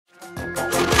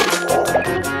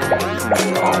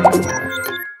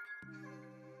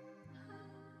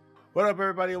What up,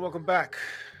 everybody, and welcome back.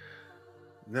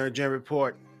 NerdGen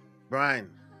Report. Brian,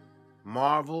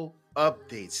 Marvel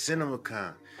update,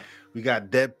 CinemaCon. We got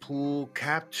Deadpool,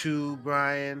 Cap 2,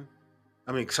 Brian.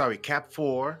 Cap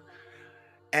 4.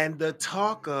 And the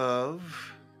talk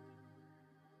of,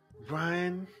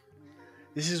 Brian,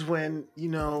 this is when,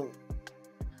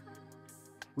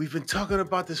 we've been talking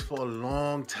about this for a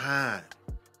long time.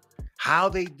 How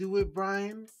they do it,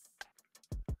 Brian?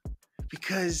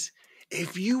 Because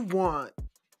if you want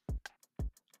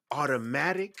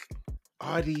automatic,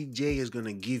 RDJ is going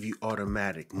to give you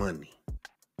automatic money.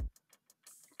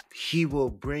 He will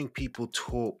bring people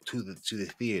to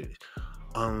the theaters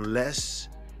unless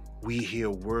we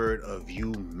hear word of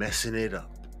you messing it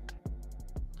up.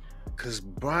 Because,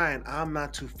 Brian, I'm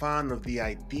not too fond of the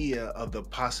idea of the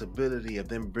possibility of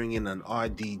them bringing an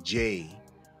RDJ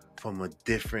from a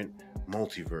different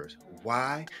multiverse.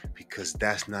 Why? Because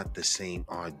that's not the same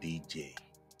RDJ.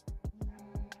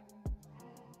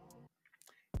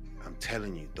 I'm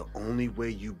telling you, the only way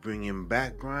you bring him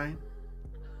back, Brian,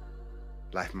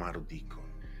 life model decoy.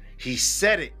 He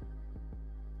said it.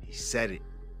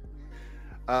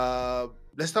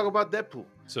 Let's talk about Deadpool.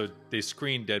 So they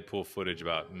screened Deadpool footage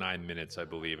about 9 minutes, I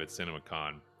believe, at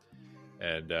CinemaCon.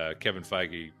 And Kevin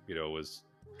Feige, was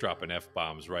dropping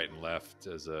F-bombs right and left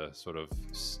as a sort of,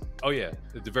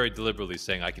 very deliberately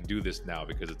saying, I can do this now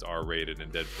because it's R-rated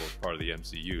and Deadpool is part of the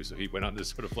MCU. So he went on this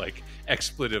sort of like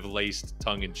expletive-laced,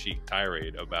 tongue-in-cheek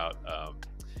tirade about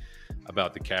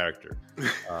the character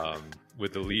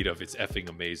with the lead of "It's effing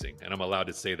amazing," and I'm allowed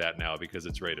to say that now because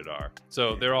it's rated R.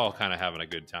 So they're all kind of having a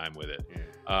good time with it.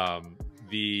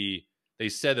 They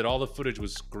said that all the footage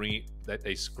was screened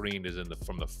is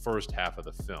from the first half of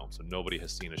the film, so nobody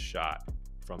has seen a shot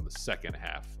from the second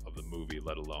half of the movie,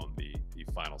 let alone the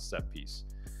final set piece.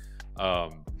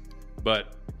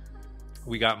 But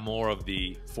we got more of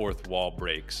the fourth wall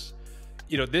breaks.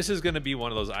 This is going to be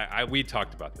one of those. We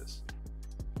talked about this.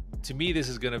 To me, this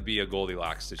is going to be a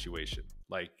Goldilocks situation.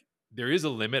 Like, there is a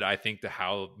limit, I think, to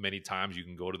how many times you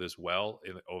can go to this well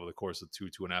over the course of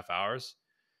 2.5 hours.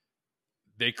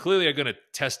 They clearly are going to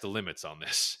test the limits on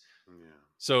this. Yeah.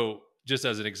 So, just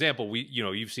as an example,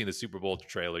 you've seen the Super Bowl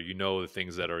trailer. The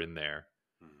things that are in there.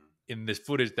 Mm-hmm. In this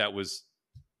footage that was,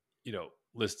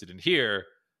 listed in here,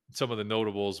 some of the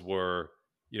notables were,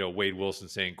 Wade Wilson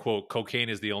saying, quote, "Cocaine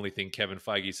is the only thing Kevin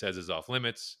Feige says is off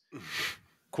limits."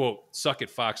 Quote, "Suck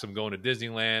it, Fox, I'm going to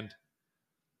Disneyland."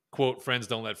 Quote, "Friends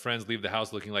don't let friends leave the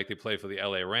house looking like they play for the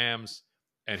LA Rams."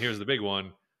 And here's the big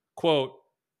one. Quote,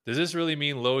 "Does this really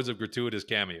mean loads of gratuitous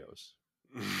cameos?"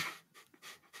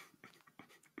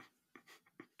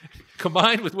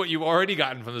 Combined with what you've already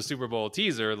gotten from the Super Bowl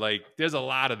teaser, like, there's a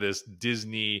lot of this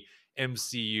Disney,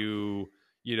 MCU,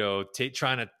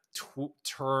 trying to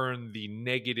turn the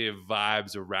negative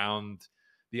vibes around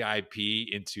the IP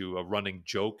into a running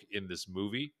joke in this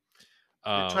movie.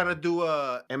 They're trying to do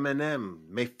Eminem,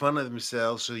 make fun of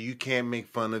themselves so you can't make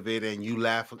fun of it and you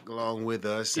laugh along with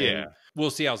us. Yeah,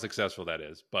 we'll see how successful that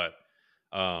is. But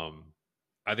I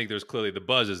think there's clearly the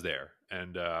buzz is there.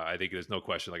 And I think there's no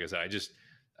question. Like I said,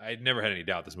 I never had any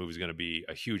doubt this movie is going to be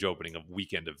a huge opening of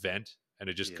weekend event. And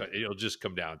it'll just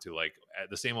come down to like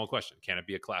the same old question. Can it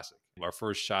be a classic? Our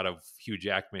first shot of Hugh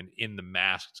Jackman in the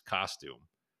masked costume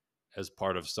as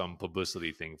part of some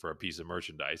publicity thing for a piece of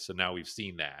merchandise. So now we've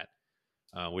seen that,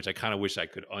 which I kind of wish I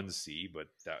could unsee, but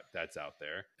that's out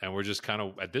there. And we're just kind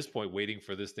of, at this point, waiting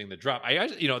for this thing to drop.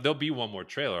 There'll be one more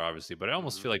trailer, obviously, but I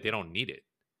almost feel like they don't need it.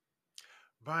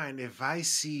 Brian, if I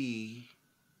see,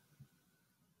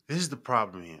 this is the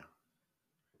problem here.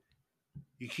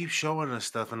 You keep showing us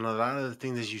stuff, and a lot of the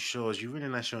things that you show us, you're really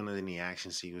not showing us any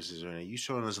action sequences or anything. You're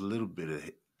showing us a little bit of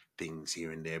things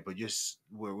here and there, but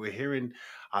we're hearing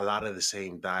a lot of the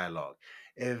same dialogue.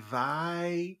 If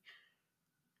I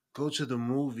go to the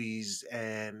movies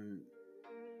and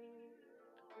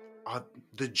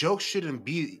the joke shouldn't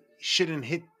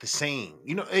hit the same.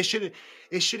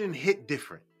 It shouldn't hit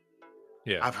different.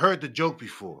 Yeah, I've heard the joke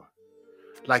before,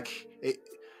 like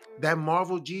that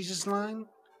Marvel Jesus line.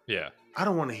 Yeah, I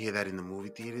don't want to hear that in the movie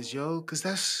theaters, yo, because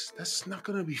that's not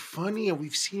gonna be funny, and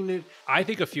we've seen it. I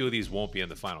think a few of these won't be in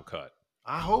the final cut.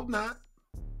 I hope not.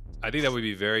 I think that would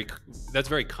be that's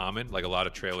very common. Like a lot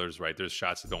of trailers, right? There's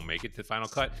shots that don't make it to final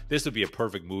cut. This would be a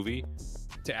perfect movie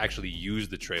to actually use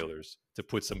the trailers to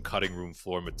put some cutting room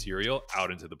floor material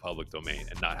out into the public domain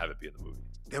and not have it be in the movie.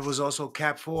 There was also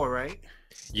Cap 4, right?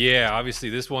 Yeah, obviously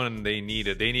this one they need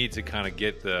to kind of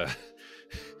get the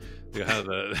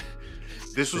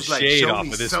this was the like shade show off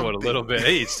me of this something. one a little bit.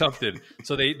 Hey, it's something.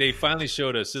 So they finally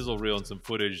showed a sizzle reel and some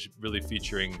footage really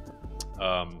featuring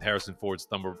Harrison Ford's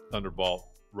Thunderbolt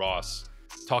Ross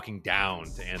talking down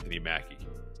to Anthony Mackie,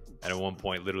 and at one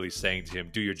point literally saying to him,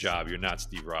 "Do your job. You're not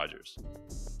Steve Rogers."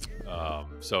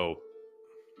 So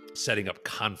setting up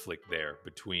conflict there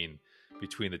between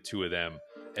the two of them.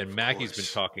 And Mackie's been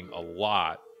talking a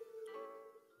lot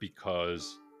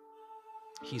because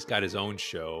he's got his own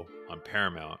show on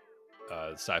Paramount,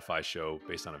 sci-fi show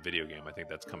based on a video game. I think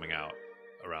that's coming out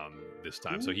around this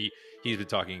time. So he's been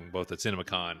talking both at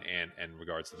CinemaCon and in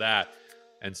regards to that.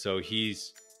 And so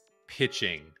he's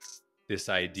pitching this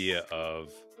idea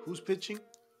of... Who's pitching?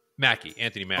 Mackie,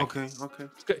 Anthony Mackie. Okay.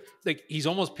 Like, he's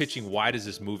almost pitching, why does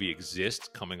this movie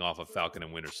exist, coming off of Falcon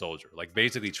and Winter Soldier? Like,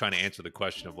 basically trying to answer the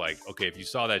question of, like, okay, if you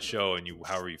saw that show and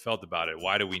however you felt about it,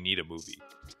 why do we need a movie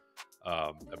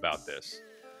about this?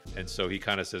 And so he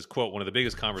kind of says, quote, "One of the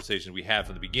biggest conversations we had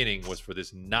from the beginning was for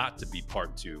this not to be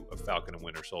part 2 of Falcon and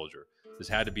Winter Soldier. This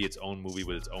had to be its own movie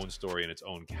with its own story and its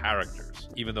own characters.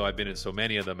 Even though I've been in so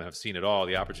many of them and have seen it all,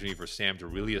 the opportunity for Sam to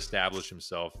really establish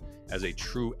himself as a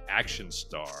true action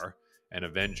star and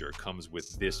Avenger comes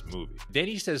with this movie." Then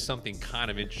he says something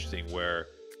kind of interesting where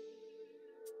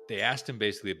they asked him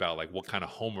basically about, like, what kind of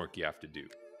homework you have to do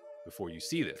before you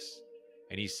see this.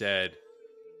 And he said,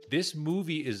 this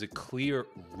movie is a clear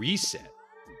reset.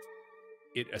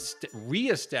 It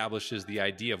reestablishes the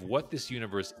idea of what this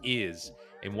universe is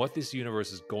and what this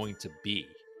universe is going to be.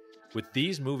 With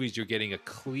these movies, you're getting a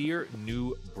clear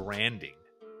new branding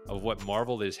of what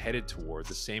Marvel is headed toward,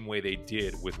 the same way they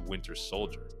did with Winter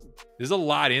Soldier. There's a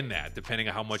lot in that, depending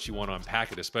on how much you want to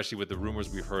unpack it, especially with the rumors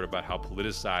we've heard about how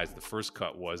politicized the first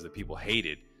cut was that people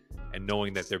hated, and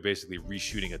knowing that they're basically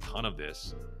reshooting a ton of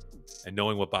this, and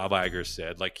knowing what Bob Iger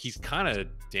said. Like, he's kind of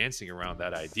dancing around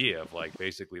that idea of, like,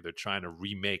 basically they're trying to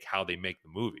remake how they make the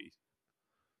movie.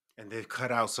 And they've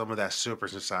cut out some of that super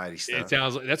society stuff. It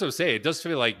sounds like, that's what I'm saying. It does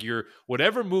feel like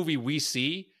whatever movie we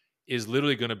see is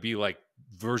literally going to be like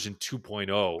version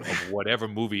 2.0 of whatever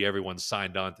movie everyone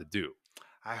signed on to do.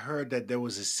 I heard that there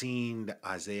was a scene that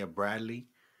Isaiah Bradley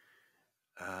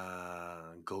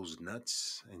goes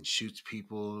nuts and shoots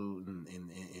people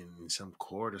in some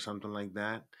court or something like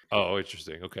that. Oh,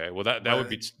 interesting. Okay, well that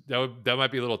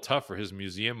might be a little tough for his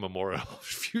museum memorial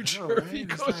future. Know,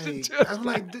 right? I'm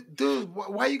like, dude,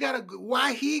 why he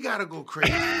gotta go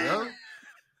crazy, yo?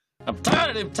 I'm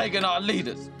tired of them taking our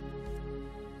leaders.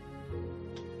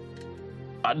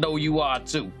 I know you are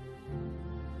too.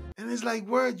 And it's like,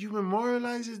 word, you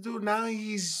memorialize this dude, now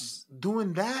he's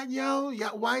doing that, yo?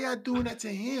 Why y'all doing that to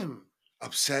him?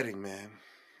 Upsetting, man.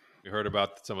 You heard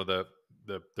about some of the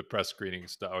press screening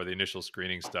stuff, or the initial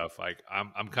screening stuff. Like,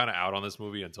 I'm kind of out on this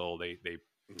movie until they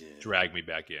drag me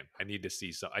back in. I need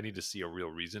to see a real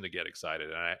reason to get excited.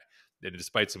 And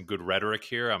despite some good rhetoric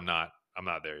here, I'm not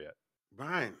there yet.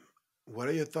 Brian, what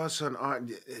are your thoughts on art?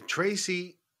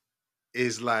 Tracy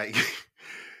is like...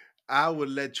 I would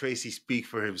let Tracy speak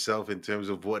for himself in terms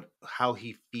of how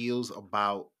he feels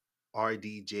about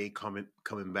RDJ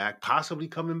coming back, possibly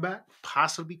coming back,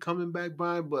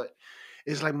 Brian. But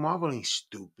it's like, Marvel ain't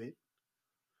stupid.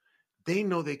 They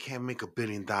know they can't make $1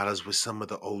 billion with some of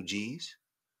the OGs.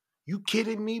 You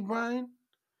kidding me, Brian?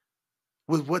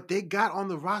 With what they got on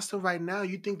the roster right now,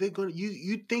 you think they're gonna?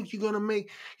 You think you're gonna make?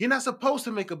 You're not supposed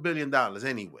to make $1 billion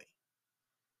anyway.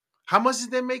 How much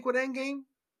did they make with Endgame?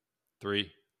 $3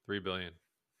 billion.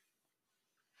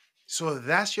 So if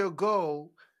that's your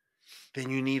goal, then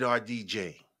you need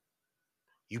RDJ.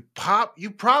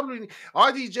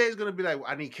 RDJ is gonna be like,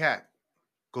 I need Cap.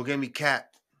 Go get me Cap.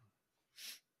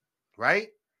 Right?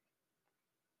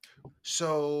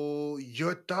 So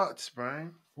your thoughts,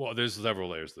 Brian? Well, there's several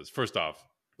layers to this. First off,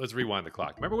 let's rewind the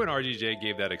clock. Remember when RDJ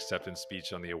gave that acceptance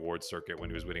speech on the award circuit when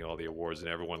he was winning all the awards and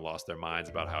everyone lost their minds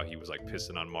about how he was like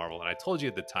pissing on Marvel? And I told you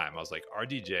at the time, I was like,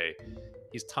 RDJ,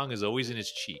 his tongue is always in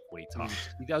his cheek when he talks.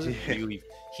 He doesn't really,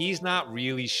 he's not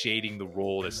really shading the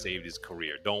role that saved his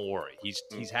career. Don't worry.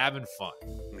 He's having fun.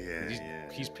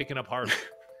 He's picking up hardware.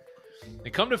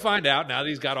 And come to find out, now that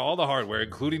he's got all the hardware,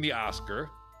 including the Oscar,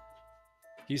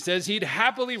 he says he'd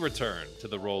happily return to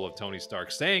the role of Tony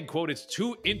Stark, saying, quote, "It's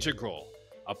too integral,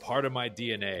 a part of my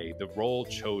DNA. The role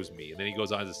chose me." And then he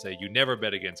goes on to say, "You never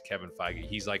bet against Kevin Feige.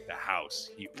 He's like the house.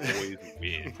 He always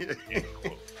wins." End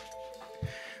quote.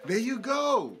 There you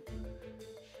go.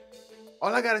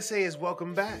 All I got to say is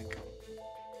welcome back.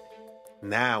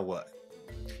 Now what?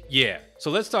 Yeah. So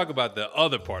let's talk about the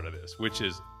other part of this, which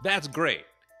is, that's great.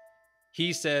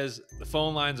 He says the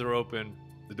phone lines are open.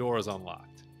 The door is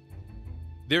unlocked.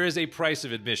 There is a price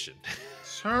of admission.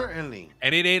 Certainly.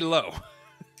 And it ain't low.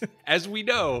 As we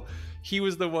know, he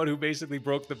was the one who basically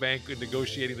broke the bank in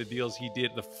negotiating the deals he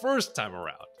did the first time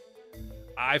around.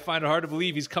 I find it hard to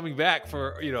believe he's coming back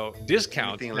for,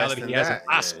 discounts now that he has an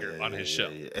Oscar on his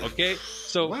show. Okay?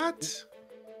 So what?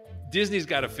 Disney's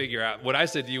got to figure out what I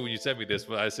said to you when you sent me this.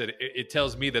 But I said it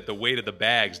tells me that the weight of the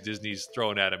bags Disney's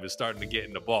throwing at him is starting to get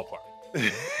in the ballpark.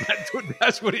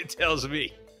 That's what it tells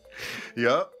me.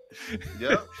 Yep.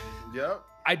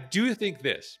 I do think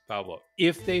this, Pablo,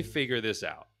 if they figure this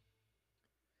out,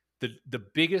 the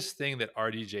biggest thing that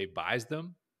RDJ buys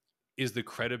them is the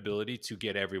credibility to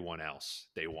get everyone else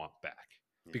they want back.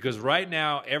 Because right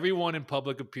now, everyone in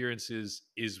public appearances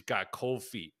is got cold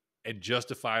feet. And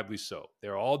justifiably so.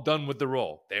 They're all done with the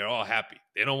role. They're all happy.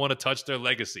 They don't want to touch their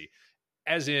legacy.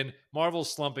 As in,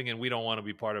 Marvel's slumping and we don't want to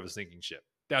be part of a sinking ship.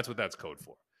 That's what that's code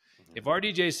for. If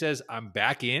RDJ says, I'm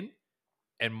back in,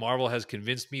 and Marvel has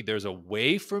convinced me there's a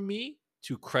way for me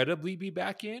to credibly be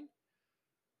back in,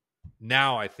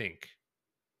 now I think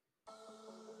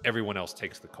everyone else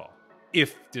takes the call.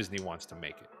 If Disney wants to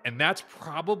make it. And that's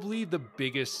probably the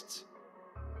biggest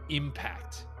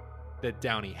impact that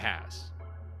Downey has.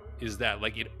 Is that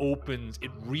like it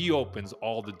reopens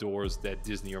all the doors that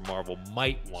Disney or Marvel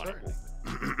might want to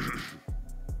open.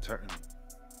 Certainly.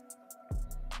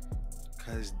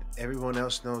 Because everyone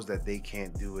else knows that they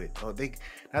can't do it. Or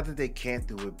not that they can't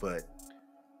do it, but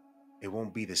it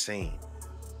won't be the same.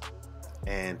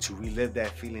 And to relive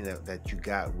that feeling that you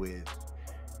got with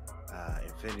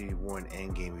Infinity War and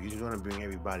Endgame, you just want to bring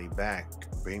everybody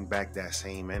back. Bring back that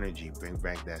same energy. Bring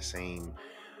back that same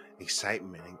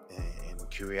excitement and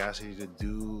curiosity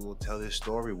to tell this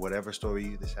story, whatever story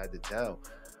you decide to tell.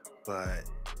 But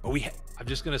I'm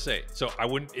just gonna say, so I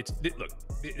wouldn't. Look,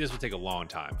 this would take a long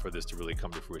time for this to really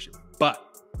come to fruition.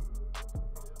 But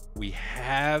we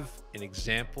have an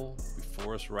example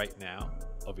before us right now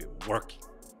of it working,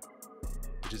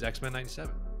 which is X-Men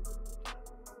 '97.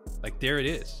 Like there it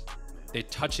is. They're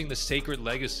touching the sacred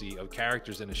legacy of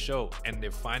characters in a show, and they're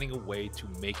finding a way to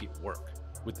make it work.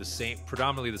 With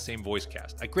predominantly the same voice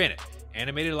cast. Granted,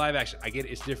 animated live action, I get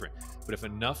it, it's different. But if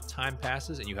enough time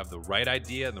passes and you have the right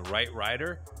idea and the right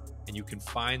writer, and you can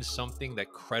find something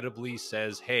that credibly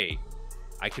says, hey,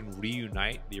 I can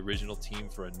reunite the original team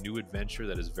for a new adventure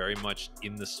that is very much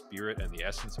in the spirit and the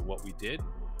essence of what we did.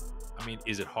 I mean,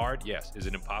 is it hard? Yes. Is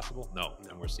it impossible? No.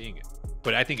 And we're seeing it.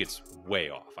 But I think it's way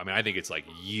off. I mean, I think it's like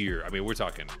we're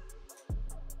talking...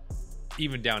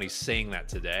 Even Downey saying that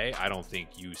today, I don't think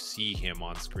you see him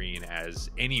on screen as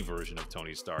any version of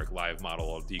Tony Stark, live model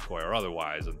or decoy or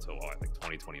otherwise, until I think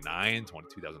 2029,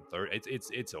 2030.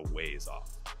 It's a ways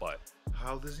off. But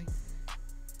how old is he?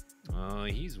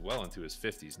 He's well into his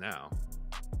 50s now.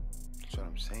 That's what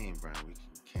I'm saying, Brian. We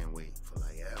can't wait for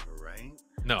like ever, right?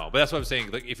 No, but that's what I'm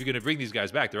saying. Like, if you're going to bring these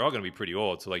guys back, they're all going to be pretty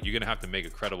old. So, like, you're going to have to make a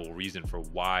credible reason for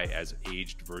why, as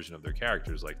aged version of their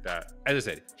characters like that. As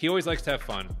I said, he always likes to have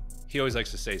fun. He always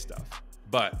likes to say stuff.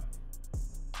 But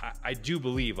I do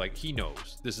believe, like, he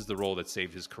knows this is the role that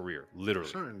saved his career,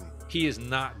 literally. Certainly. He is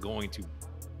not going to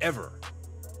ever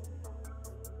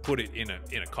put it in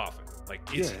a coffin. Like,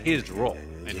 it's his role.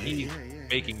 And he's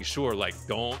making sure, like,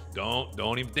 don't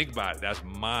even think about it. That's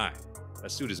mine.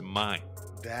 That suit is mine.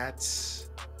 That's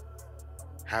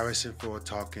Harrison Ford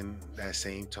talking that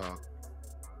same talk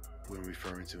when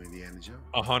referring to Indiana Jones.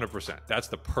 100%. That's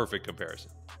the perfect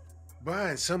comparison.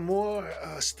 Brian, some more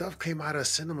stuff came out of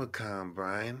CinemaCon,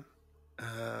 Brian.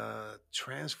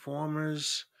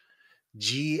 Transformers,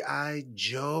 G.I.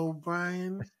 Joe,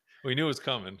 Brian. We knew it was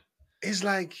coming. It's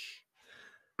like,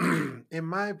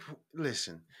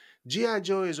 listen, G.I.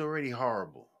 Joe is already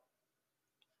horrible.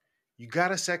 You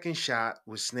got a second shot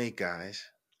with Snake Eyes.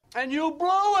 And you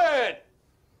blew it!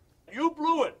 You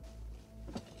blew it!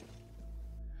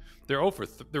 They're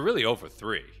really 0 for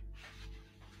 3.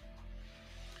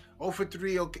 0 for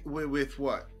 3, okay, with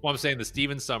what? Well, I'm saying the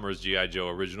Stephen Sommers G.I. Joe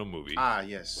original movie. Ah,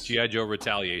 yes. G.I. Joe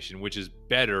Retaliation, which is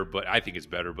better, but I think it's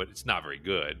better, but it's not very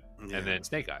good. Yeah. And then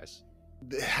Snake Eyes.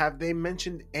 Have they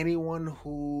mentioned anyone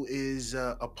who is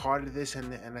a part of this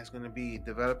and that's going to be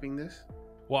developing this?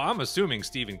 Well, I'm assuming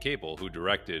Stephen Cable, who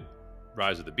directed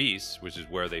Rise of the Beasts, which is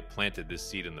where they planted this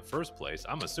seed in the first place.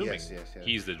 I'm assuming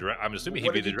he's the director. I'm assuming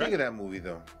he'd be the director. What did you think of that movie,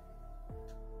 though?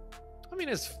 I mean,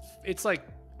 it's like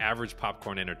average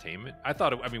popcorn entertainment. I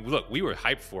thought, look, we were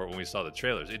hyped for it when we saw the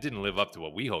trailers. It didn't live up to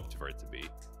what we hoped for it to be.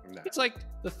 Nah. It's like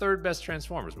the third best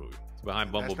Transformers movie. It's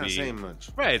behind Bumblebee. That's not saying much.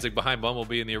 Right, it's like behind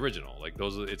Bumblebee and the original. Like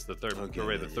it's the third,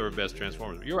 the third best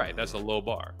Transformers. You're right, that's a low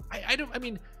bar.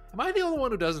 Am I the only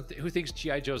one who thinks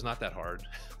G.I. Joe's not that hard?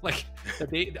 Like,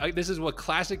 this is a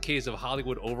classic case of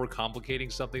Hollywood overcomplicating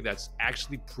something that's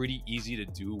actually pretty easy to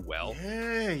do well.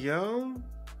 Yeah, yo.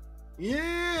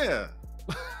 Yeah.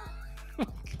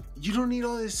 You don't need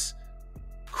all this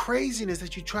craziness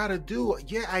that you try to do.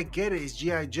 Yeah, I get it. It's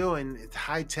G.I. Joe and it's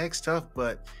high tech stuff,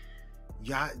 but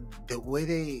yeah, the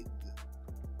way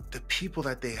the people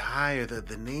that they hire,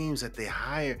 the names that they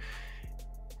hire,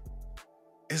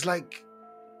 it's like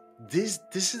this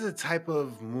is the type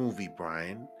of movie,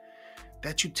 Brian,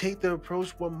 that you take the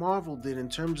approach what Marvel did in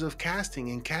terms of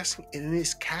casting, and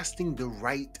it's casting the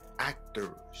right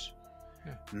actors,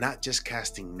 not just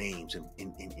casting names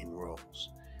in roles.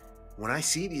 When I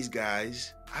see these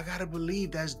guys, I gotta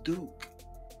believe that's Duke.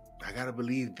 I gotta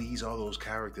believe these are those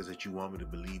characters that you want me to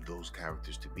believe those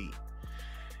characters to be.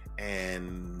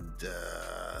 And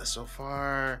so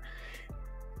far,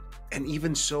 and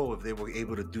even so, if they were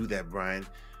able to do that, Brian,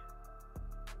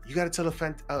 you got to tell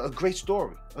a great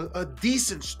story, a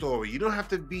decent story. You don't have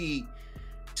to be,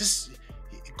 just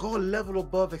go a level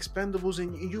above Expendables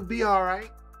and you'll be all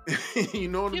right. You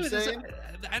know what I'm saying?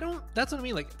 That's what I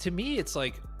mean. Like, to me, it's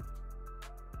like,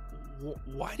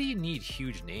 why do you need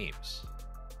huge names?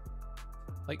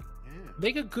 Like,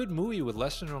 make a good movie with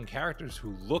lesser known characters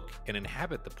who look and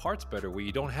inhabit the parts better, where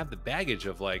you don't have the baggage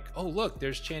of like, oh, look,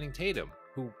 there's Channing Tatum,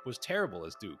 who was terrible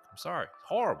as Duke. I'm sorry.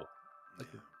 Horrible.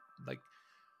 Like,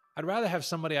 I'd rather have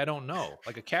somebody I don't know,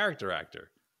 like a character actor.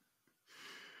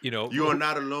 You know, you are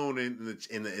not alone in the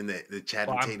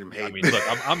Channing Tatum hate. I mean,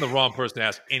 look, I'm the wrong person to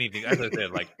ask anything. As I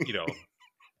said, like, you know,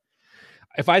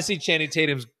 if I see Channing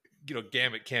Tatum's, you know,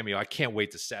 Gambit cameo, I can't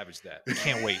wait to savage that. I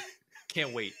can't wait.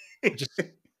 Can't wait. Just,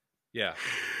 yeah.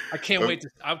 I can't wait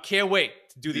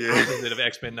to do the opposite of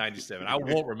X-Men 97. I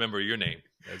won't remember your name.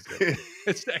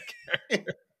 It's that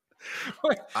character.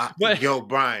 But yo,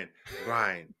 Brian,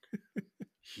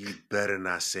 he better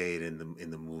not say it in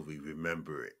the movie.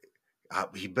 Remember it.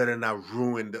 He better not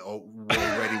ruin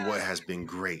already what has been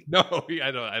great. No,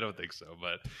 I don't think so.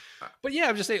 But yeah,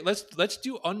 I'm just saying, let's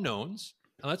do unknowns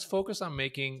and let's focus on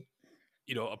making,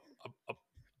 you know,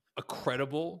 a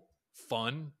credible,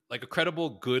 fun, like a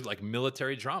credible, good, like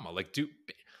military drama. Like,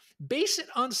 base it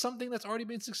on something that's already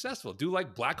been successful. Do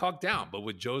like Black Hawk Down, but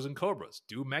with Joes and Cobras.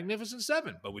 Do Magnificent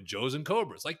Seven, but with Joes and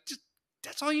Cobras. Like, just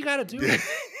that's all you got to do.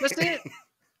 That's it.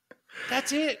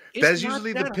 That's it. That's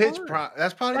usually the pitch.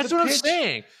 That's probably that's the what pitch. I'm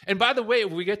saying. And by the way,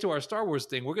 if we get to our Star Wars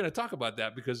thing, we're going to talk about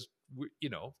that because you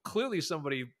know, clearly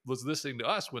somebody was listening to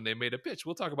us when they made a pitch.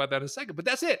 We'll talk about that in a second. But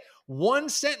that's it. One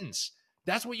sentence.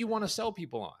 That's what you want to sell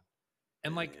people on.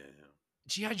 And like,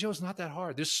 G.I. Joe's not that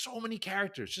hard. There's so many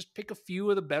characters. Just pick a few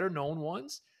of the better known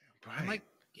ones. Brian. Like,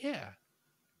 yeah.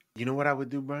 You know what I would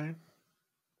do, Brian?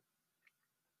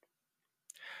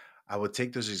 I would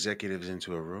take those executives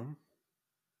into a room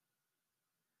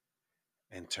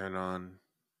and turn on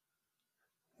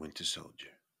Winter Soldier.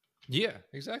 Yeah,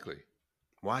 exactly.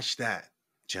 Watch that,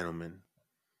 gentlemen.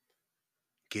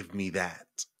 Give me that.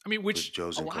 I mean, which a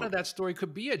lot of that story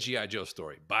could be a G.I. Joe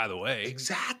story, by the way.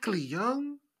 Exactly,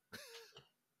 young.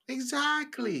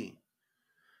 Exactly.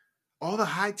 All the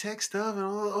high-tech stuff and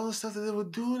all the stuff that they were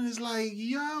doing is like,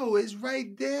 yo, it's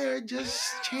right there.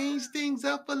 Just change things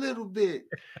up a little bit.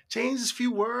 Change a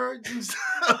few words and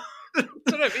stuff. That's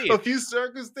what I mean. A few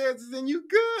circumstances and you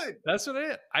good. That's what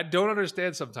it is. I don't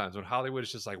understand sometimes when Hollywood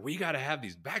is just like, we got to have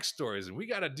these backstories and we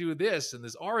got to do this and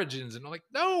this origins. And I'm like,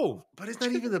 no. But it's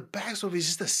not even the backstory. It's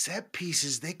just the set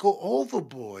pieces. They go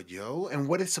overboard, yo. And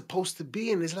what it's supposed to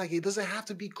be. And it's like, it doesn't have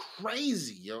to be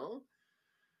crazy, yo.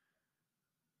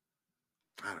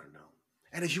 I don't know.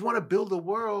 And if you want to build a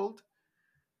world,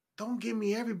 don't give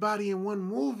me everybody in one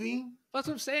movie. That's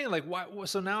what I'm saying. Like, why?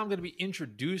 So now I'm going to be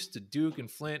introduced to Duke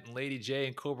and Flint and Lady J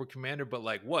and Cobra Commander, but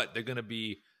like, what? They're going to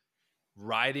be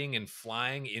riding and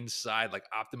flying inside like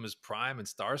Optimus Prime and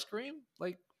Starscream?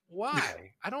 Like,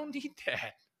 why? I don't need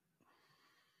that.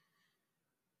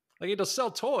 Like, it'll sell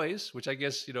toys, which I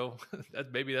guess, you know,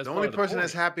 maybe that's the only person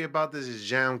that's happy about this is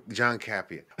John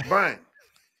Capia. Brian,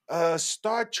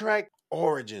 Star Trek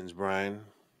Origins, Brian.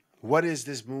 What is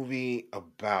this movie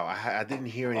about? I didn't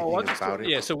hear anything about it.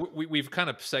 Yeah, so we've kind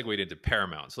of segued into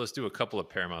Paramount. So let's do a couple of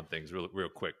Paramount things real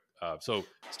quick. So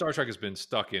Star Trek has been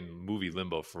stuck in movie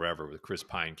limbo forever with Chris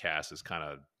Pine cast is kind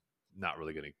of not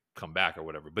really going to come back or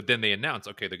whatever. But then they announced,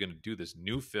 okay, they're going to do this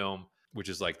new film, which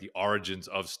is like the origins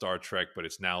of Star Trek, but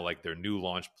it's now like their new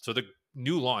launch. So the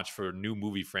new launch for a new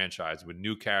movie franchise with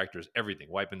new characters, everything,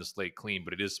 wiping the slate clean,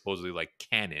 but it is supposedly like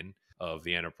canon of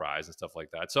the Enterprise and stuff like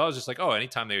that. So I was just like, oh,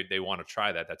 anytime they want to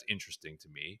try that, that's interesting to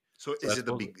me. So is it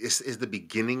the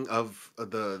beginning of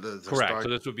the correct? Star... So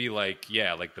this would be like,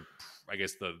 yeah, like I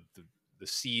guess the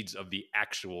seeds of the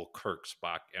actual Kirk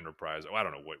Spock Enterprise. Oh, I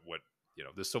don't know what you know.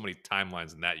 There's so many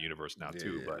timelines in that universe now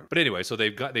too. Yeah. But anyway, so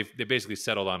they basically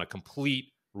settled on a complete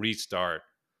restart.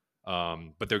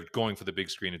 But they're going for the big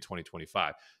screen in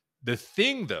 2025. The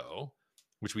thing though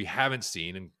which we haven't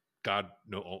seen, and God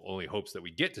only hopes that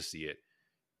we get to see it.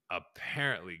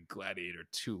 Apparently, Gladiator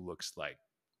 2 looks like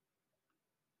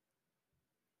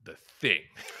the thing.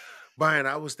 Brian,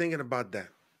 I was thinking about that.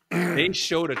 They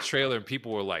showed a trailer and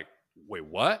people were like, wait,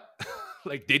 what?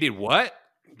 Like, they did what?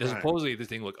 Brian, supposedly this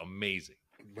thing looked amazing.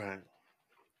 Brian,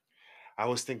 I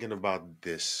was thinking about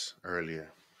this earlier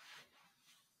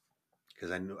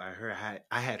because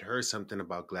I had heard something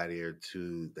about Gladiator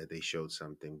 2, that they showed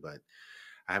something, but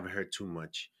I haven't heard too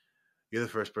much. You're the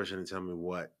first person to tell me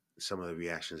what some of the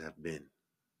reactions have been.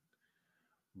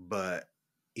 But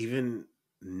even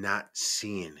not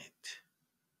seeing it,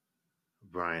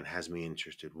 Brian, has me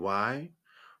interested. Why?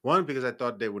 One, because I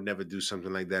thought they would never do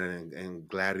something like that, and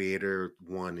Gladiator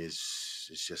 1 is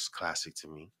just classic to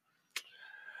me.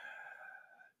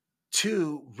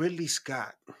 Two, Ridley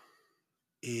Scott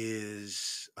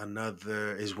is one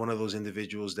of those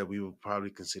individuals that we would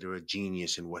probably consider a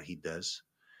genius in what he does.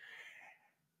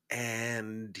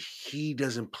 And he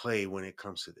doesn't play when it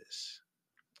comes to this.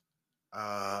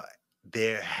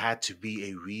 There had to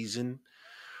be a reason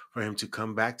for him to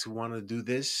come back to want to do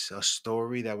this, a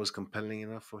story that was compelling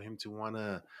enough for him to want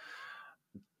to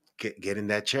get in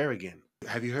that chair again.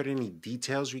 Have you heard any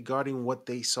details regarding what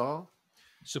they saw?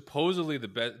 Supposedly,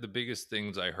 the biggest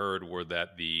things I heard were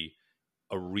that the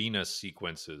arena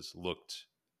sequences looked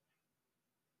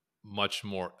much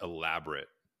more elaborate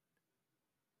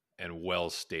and well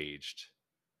staged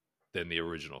than the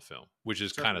original film, which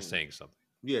is kind of saying something.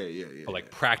 Yeah. But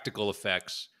like practical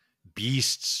effects,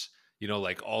 beasts,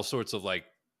 like all sorts of like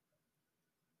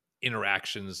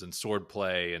interactions and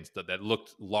swordplay and stuff that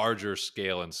looked larger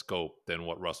scale and scope than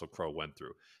what Russell Crowe went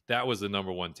through. That was the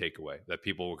number one takeaway that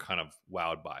people were kind of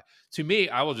wowed by. To me,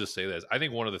 I will just say this. I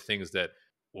think one of the things that,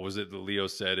 what was it that Leo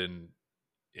said in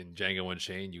Django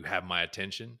Unchained, you have my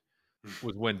attention,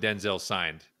 was when Denzel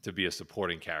signed to be a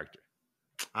supporting character.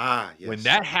 Yes. When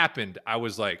that happened, I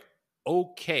was like,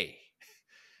 okay,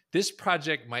 this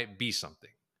project might be something.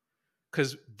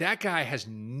 Because that guy has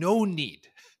no need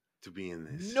to be in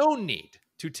this. No need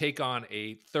to take on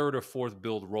a third or fourth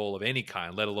build role of any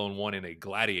kind, let alone one in a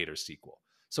Gladiator sequel.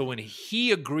 So when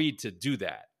he agreed to do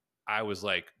that, I was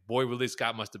like, boy, Ridley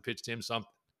Scott must have pitched him something.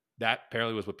 That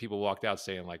apparently was what people walked out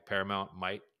saying, like Paramount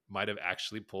might have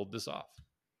actually pulled this off.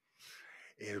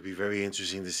 It'll be very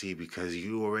interesting to see, because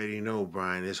you already know,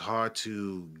 Brian, it's hard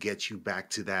to get you back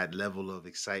to that level of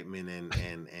excitement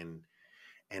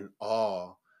and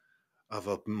awe of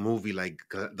a movie like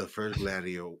the first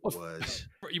Gladiator was.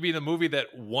 You mean the movie that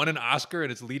won an Oscar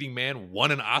and its leading man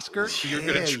won an Oscar? Yeah, You're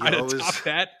going to try to top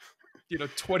that,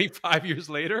 25 years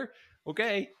later?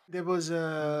 Okay. There was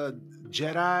a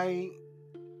Jedi.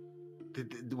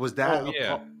 Was that? Oh,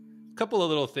 yeah. A couple of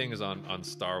little things on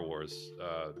Star Wars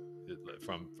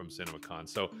from CinemaCon.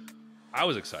 So I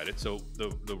was excited. So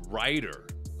the writer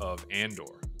of Andor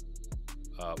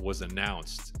was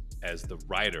announced as the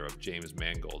writer of James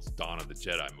Mangold's Dawn of the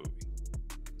Jedi movie.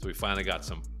 So we finally got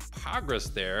some progress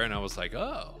there, and I was like,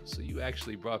 oh, so you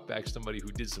actually brought back somebody who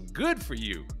did some good for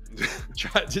you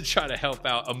to try to help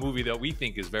out a movie that we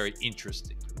think is very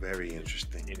interesting. Very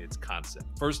interesting in its concept.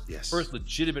 First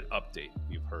legitimate update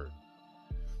we've heard.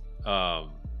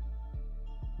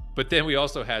 But then we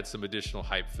also had some additional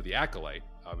hype for The Acolyte,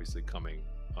 obviously coming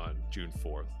on June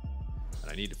 4th.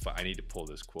 And I need to pull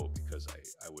this quote because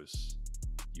I was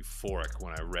euphoric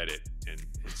when I read it and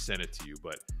sent it to you.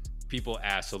 But people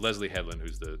asked, so Leslie Headland,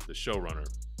 who's the showrunner,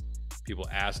 people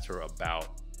asked her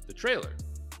about the trailer,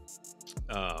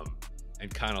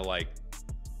 and kind of like,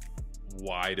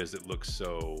 why does it look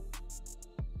so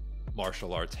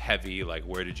martial arts heavy? Like,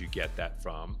 where did you get that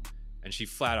from? And she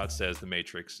flat out says the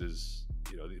Matrix is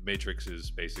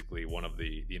basically one of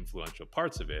the influential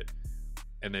parts of it.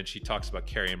 And then she talks about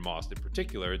Carrie Ann Moss in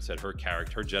particular and said her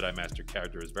Jedi Master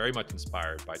character is very much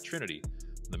inspired by Trinity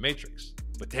from the Matrix.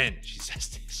 But then she says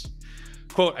this,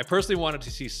 quote, I personally wanted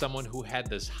to see someone who had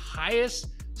this highest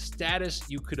status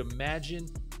you could imagine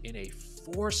in a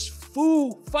Force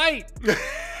Fu fight.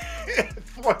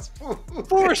 Force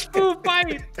Fu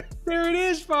fight. There it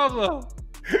is, Pablo.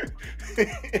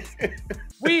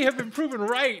 We have been proven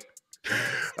right.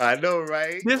 I know,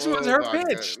 right? This was her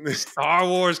pitch. God. Star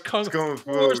Wars Kung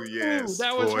Fu. Yes.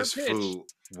 That was her pitch. Fu.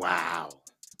 Wow.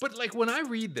 But like when I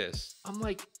read this, I'm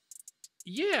like,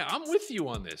 yeah, I'm with you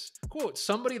on this. Quote,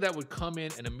 somebody that would come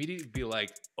in and immediately be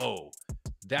like, oh,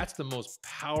 that's the most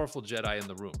powerful Jedi in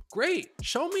the room. Great.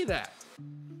 Show me that.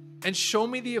 And show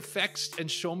me the effects and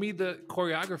show me the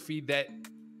choreography that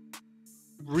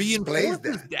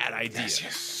reinforces that idea.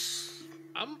 Yes.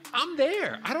 I'm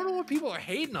there. I don't know what people are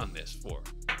hating on this for.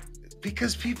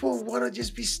 Because people want to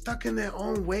just be stuck in their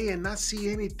own way and not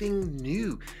see anything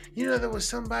new. You know, there was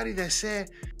somebody that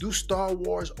said, do Star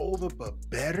Wars over but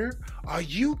better? Are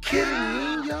you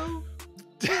kidding me, yo?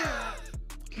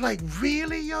 Like,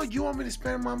 really, yo? You want me to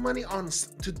spend my money on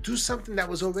to do something that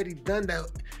was already done that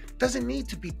doesn't need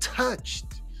to be touched?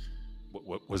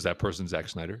 What was that person, Zack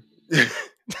Snyder?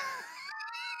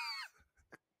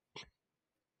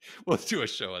 We'll do a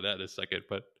show on that in a second,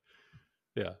 but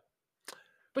yeah.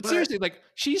 But seriously, like,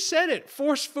 she said it.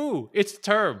 Force Fu. It's the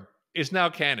term. It's now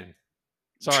canon.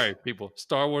 Sorry, people.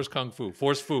 Star Wars Kung Fu.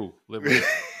 Force Fu. Live with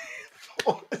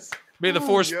it. May the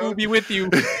Force Fu be with you.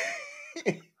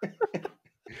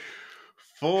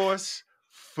 Force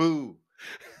Fu.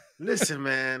 Listen,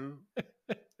 man.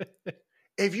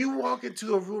 If you walk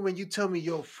into a room and you tell me,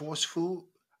 yo, Force Fu,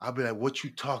 I'll be like, what you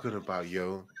talking about,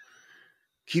 yo?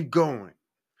 Keep going.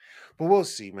 But we'll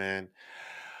see, man.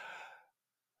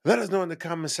 Let us know in the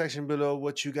comment section below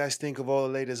what you guys think of all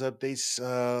the latest updates,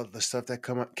 the stuff that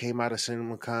came out of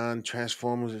CinemaCon,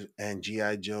 Transformers, and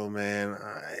G.I. Joe, man.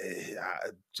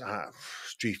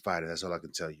 Street Fighter, that's all I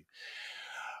can tell you.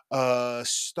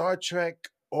 Star Trek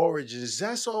Origins,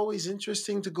 that's always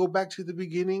interesting to go back to the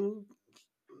beginning.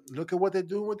 Look at what they're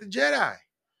doing with the Jedi,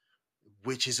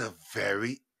 which is a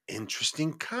very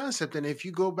interesting concept. And if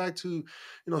you go back to,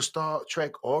 Star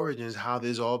Trek Origins, how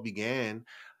this all began,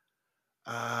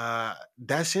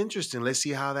 that's interesting. Let's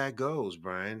see how that goes,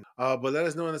 Brian. But let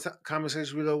us know in the comment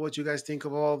section below what you guys think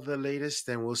of all the latest,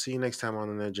 and we'll see you next time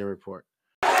on the NerdGen Report.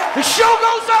 The show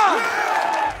goes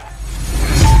on!